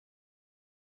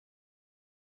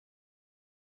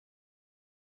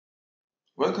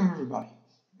Welcome everybody.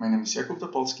 My name is Jakub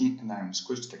Topolski and I am a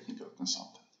Squish technical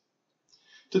consultant.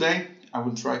 Today I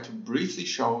will try to briefly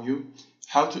show you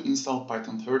how to install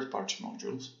Python third-party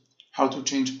modules, how to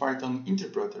change Python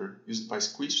interpreter used by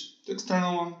Squish to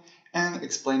external one, and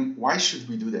explain why should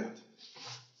we do that.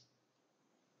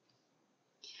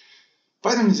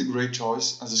 Python is a great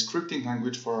choice as a scripting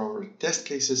language for our test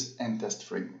cases and test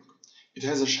framework. It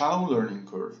has a shallow learning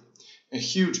curve, a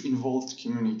huge involved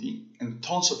community, and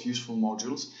tons of useful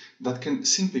modules that can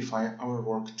simplify our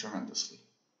work tremendously.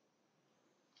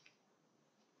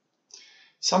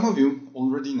 Some of you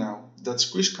already know that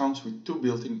Squish comes with two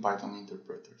built-in Python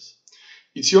interpreters.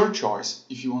 It's your choice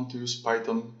if you want to use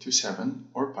Python 2.7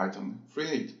 or Python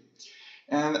 3.8.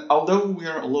 And although we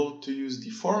are allowed to use the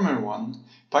former one,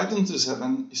 Python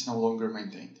 2.7 is no longer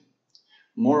maintained.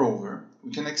 Moreover,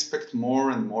 we can expect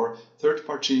more and more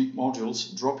third-party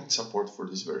modules dropping support for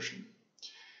this version.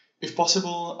 If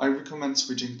possible, I recommend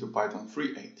switching to Python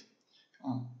 3.8,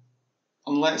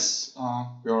 unless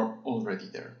we are already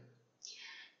there.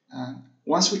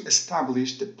 Once we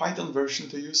establish the Python version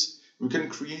to use, we can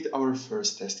create our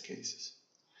first test cases.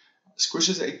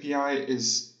 Squish's API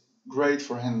is great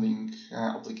for handling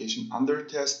application under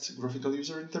test graphical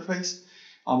user interface,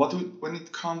 but when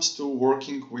it comes to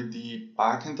working with the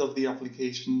backend of the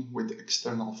application with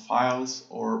external files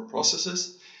or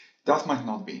processes, that might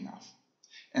not be enough.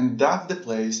 And that's the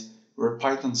place where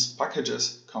Python's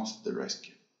packages comes to the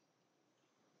rescue.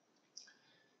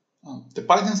 The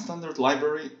Python standard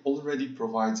library already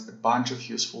provides a bunch of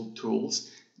useful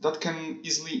tools that can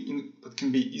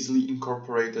be easily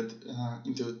incorporated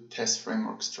into test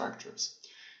framework structures.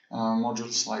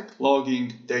 Modules like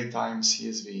logging, datetime,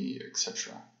 CSV,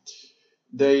 etc.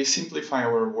 They simplify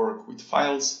our work with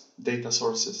files, data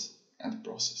sources, and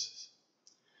processes.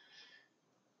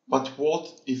 But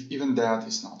what if even that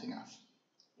is not enough?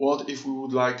 What if we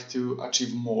would like to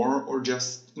achieve more or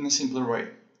just in a simpler way?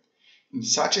 In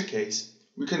such a case,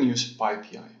 we can use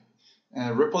PyPI,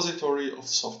 a repository of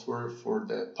software for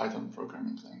the Python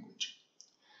programming language.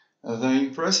 The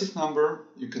impressive number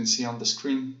you can see on the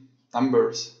screen,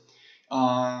 numbers,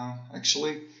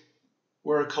 actually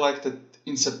were collected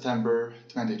in September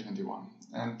 2021,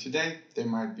 and today they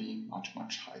might be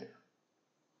much higher.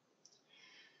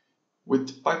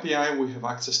 With PyPI, we have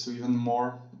access to even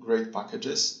more great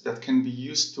packages that can be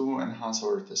used to enhance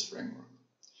our test framework.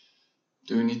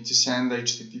 Do you need to send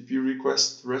HTTP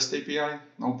request to REST API?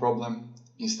 No problem,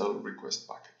 install request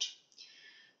package.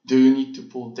 Do you need to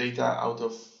pull data out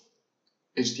of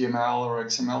HTML or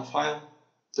XML file?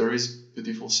 There is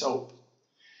beautiful SOAP.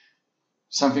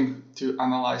 Something to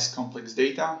analyze complex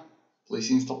data? Please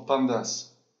install pandas.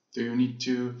 Do you need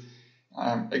to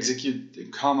execute the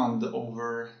command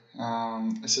over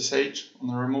SSH on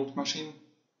a remote machine?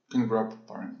 You can grab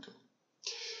Paramiko.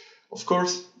 Of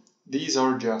course, these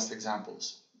are just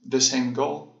examples. The same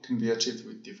goal can be achieved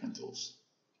with different tools.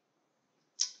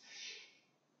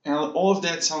 And all of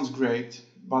that sounds great,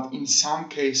 but in some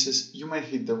cases you may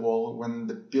hit the wall when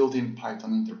the built-in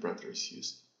Python interpreter is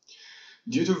used.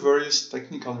 Due to various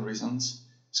technical reasons,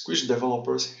 Squish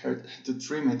developers had to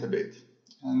trim it a bit,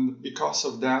 and because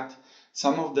of that,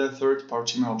 some of the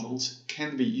third-party modules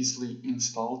can be easily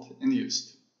installed and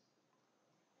used.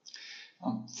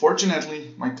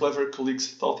 Fortunately, my clever colleagues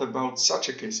thought about such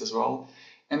a case as well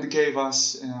and gave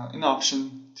us an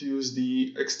option to use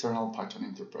the external Python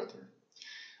interpreter,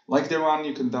 like the one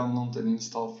you can download and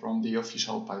install from the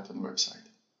official Python website.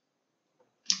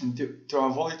 And to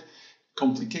avoid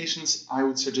complications, I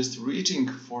would suggest reaching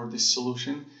for this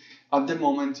solution at the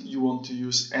moment you want to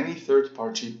use any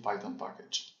third-party Python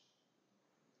package.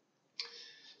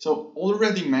 So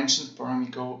already mentioned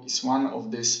Paramiko is one of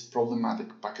these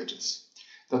problematic packages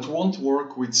that won't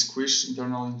work with Squish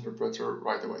internal interpreter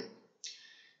right away.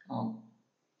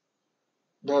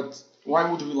 But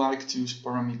why would we like to use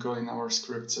Paramiko in our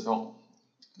scripts at all?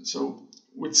 So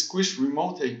with Squish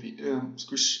Remote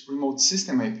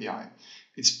System API,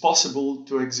 it's possible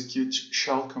to execute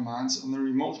shell commands on a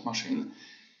remote machine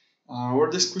where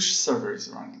the Squish server is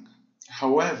running.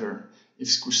 However, if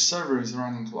Squish server is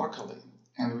running locally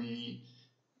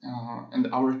and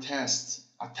our tests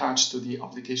attached to the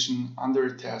application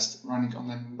under test running on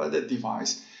an embedded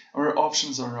device, our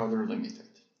options are rather limited.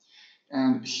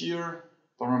 And here,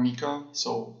 Paramiko,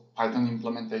 so Python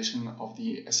implementation of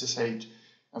the SSH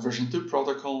version 2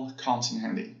 protocol, comes in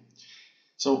handy.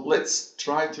 So let's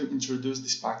try to introduce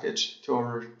this package to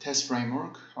our test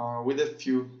framework with a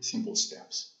few simple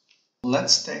steps.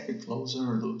 Let's take a closer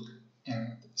look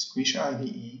at Squish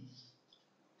IDE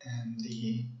and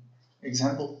the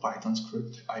example Python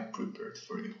script I prepared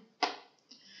for you.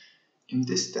 In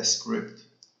this test script,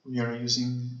 we are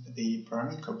using the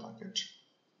Paramico package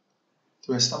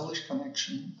to establish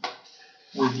connection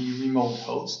with the remote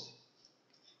host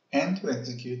and to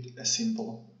execute a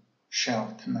simple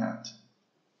shell command.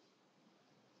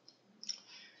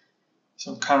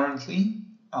 So currently,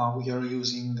 we are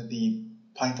using the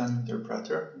Python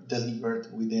interpreter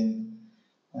delivered within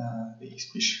the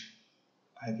Squish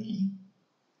IDE.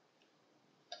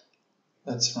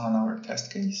 Let's run our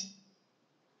test case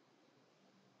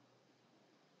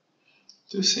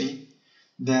to see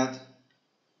that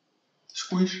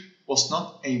Squish was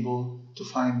not able to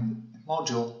find a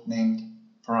module named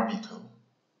Paramico.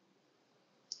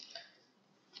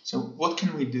 So what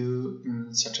can we do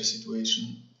in such a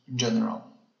situation in general?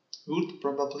 We would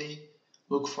probably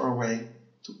look for a way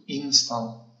to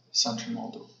install such a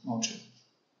module.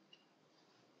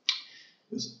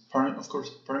 Because, of course,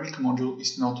 Paramico module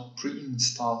is not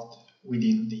pre-installed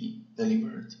within the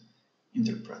delivered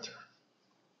interpreter.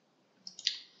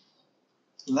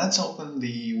 Let's open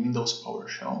the Windows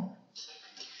PowerShell.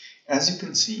 As you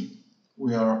can see,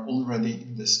 we are already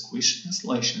in the Squish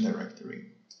installation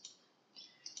directory.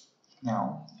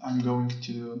 Now I'm going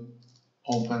to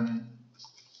open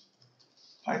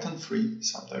Python 3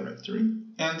 subdirectory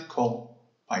and call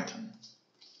Python.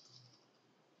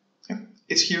 Yep,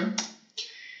 it's here.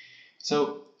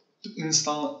 So to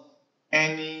install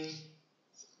any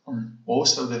or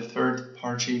most of the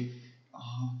third-party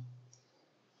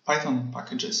Python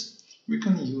packages, we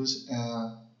can use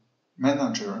a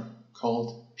manager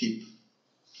called pip.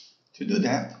 To do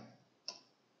that,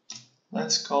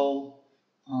 let's call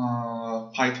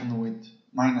Python with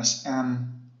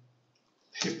 -m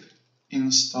pip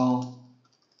install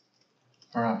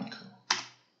Paramico.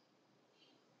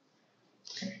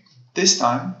 Okay, this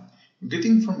time we get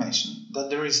information that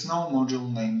there is no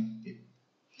module named pip,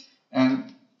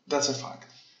 and that's a fact.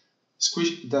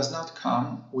 Squish does not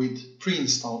come with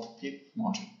pre-installed pip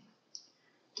module.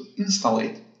 To install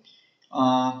it,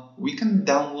 we can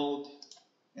download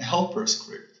a helper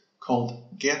script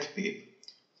called getpip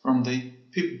from the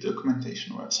pip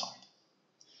documentation website.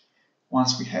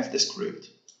 Once we have the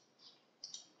script,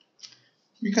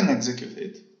 we can execute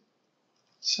it.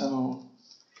 So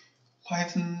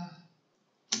Python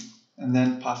and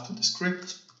then path to the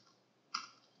script.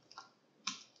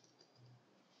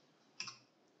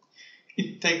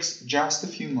 It takes just a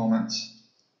few moments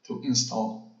to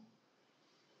install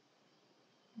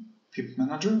pip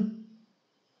manager,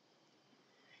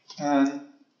 and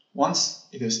once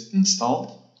it is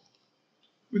installed,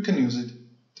 we can use it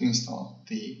to install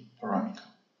the Paramico.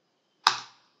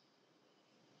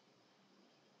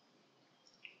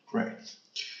 Great.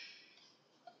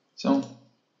 So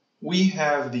we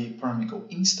have the Paramico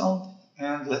installed,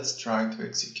 and let's try to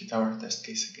execute our test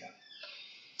case again.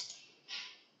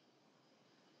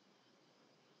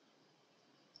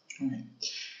 Okay.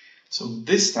 So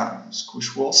this time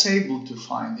Squish was able to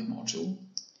find the module,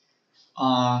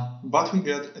 but we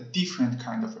got a different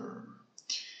kind of error.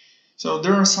 So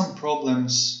there are some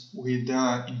problems with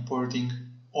importing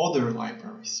other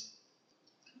libraries.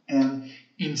 And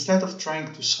instead of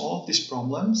trying to solve these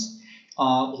problems,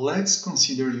 let's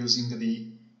consider using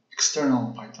the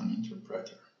external Python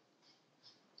interpreter.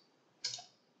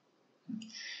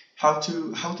 How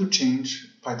to change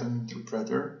Python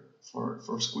interpreter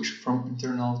for Squish from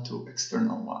internal to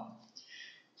external one.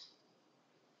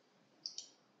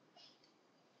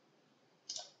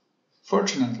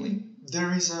 Fortunately,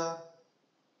 there is a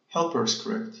helper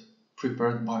script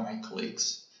prepared by my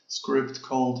colleagues, script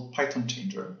called Python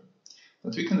Changer,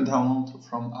 that we can download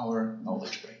from our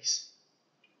knowledge base.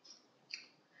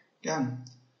 Again,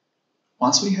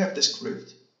 once we have the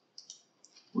script,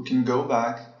 we can go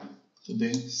back to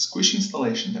the Squish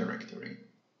installation directory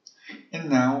and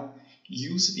now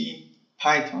use the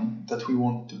Python that we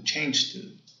want to change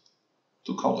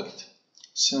to call it.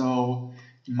 So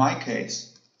in my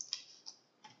case,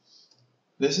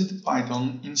 this is the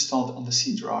Python installed on the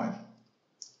C drive,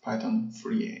 Python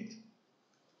 3.8,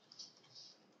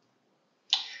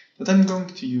 that I'm going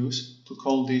to use to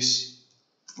call this,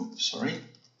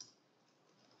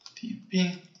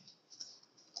 tmp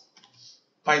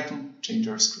Python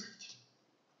Changer script.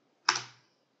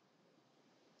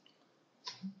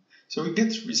 So we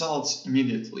get results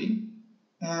immediately,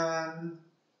 and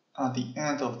at the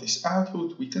end of this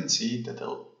output we can see that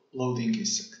the loading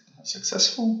is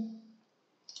successful.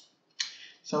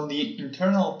 So the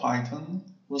internal Python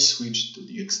will switch to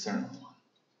the external one.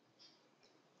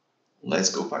 Let's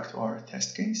go back to our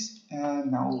test case,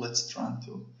 and now let's try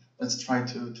to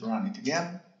run it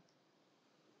again.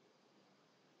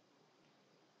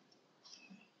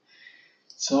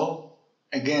 So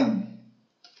again,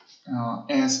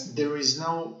 as there is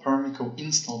no Paramico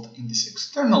installed in this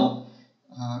external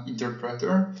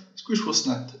interpreter, Squish was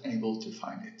not able to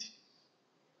find it.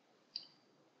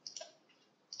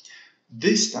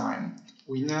 This time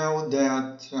we know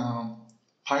that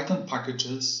Python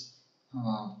packages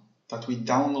that we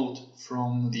download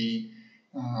from the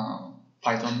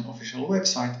Python official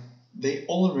website, they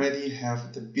already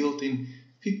have the built-in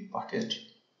pip package.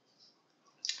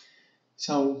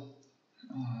 So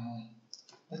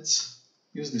let's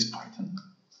use this Python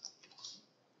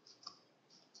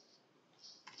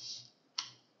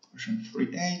version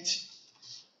 3.8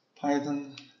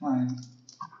 Python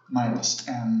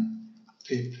 -m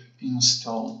pip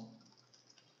install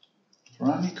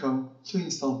Paramico to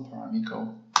install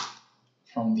Paramico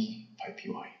from the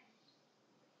PyPy.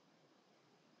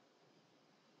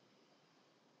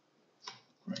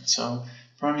 Right, so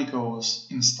Paramico was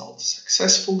installed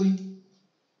successfully.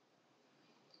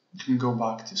 You can go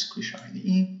back to Squish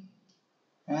IDE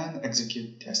and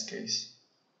execute test case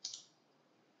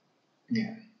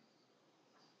again.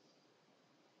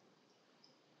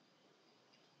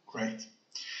 Great.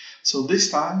 So this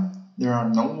time there are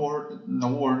no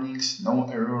warnings, no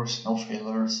errors, no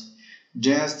failures,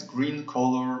 just green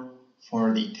color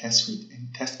for the test suite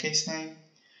and test case name,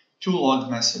 2 log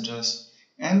messages,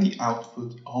 and the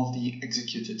output of the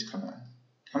executed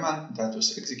command that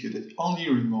was executed on the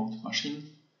remote machine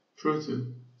through to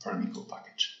Paramico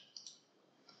package.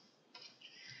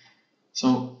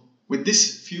 So with this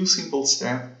few simple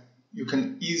steps, you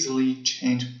can easily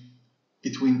change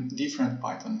between different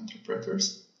Python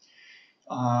interpreters.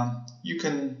 You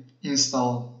can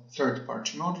install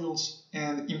third-party modules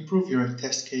and improve your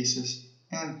test cases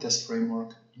and test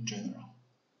framework in general.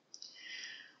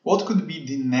 What could be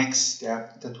the next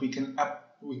step that we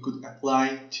could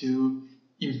apply to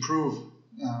improve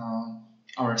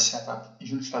our setup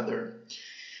even further?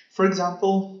 For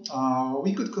example,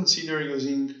 we could consider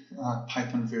using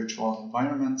Python virtual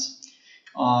environments,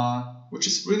 which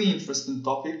is really interesting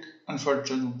topic.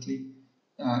 Unfortunately,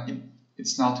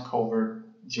 it's not covered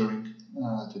during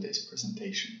today's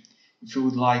presentation. If you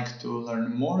would like to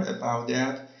learn more about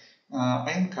that,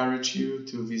 I encourage you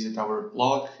to visit our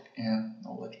blog and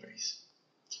knowledge base.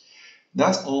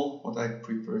 That's all what I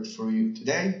prepared for you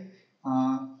today,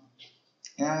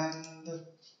 and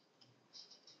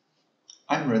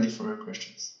I'm ready for your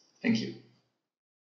questions. Thank you.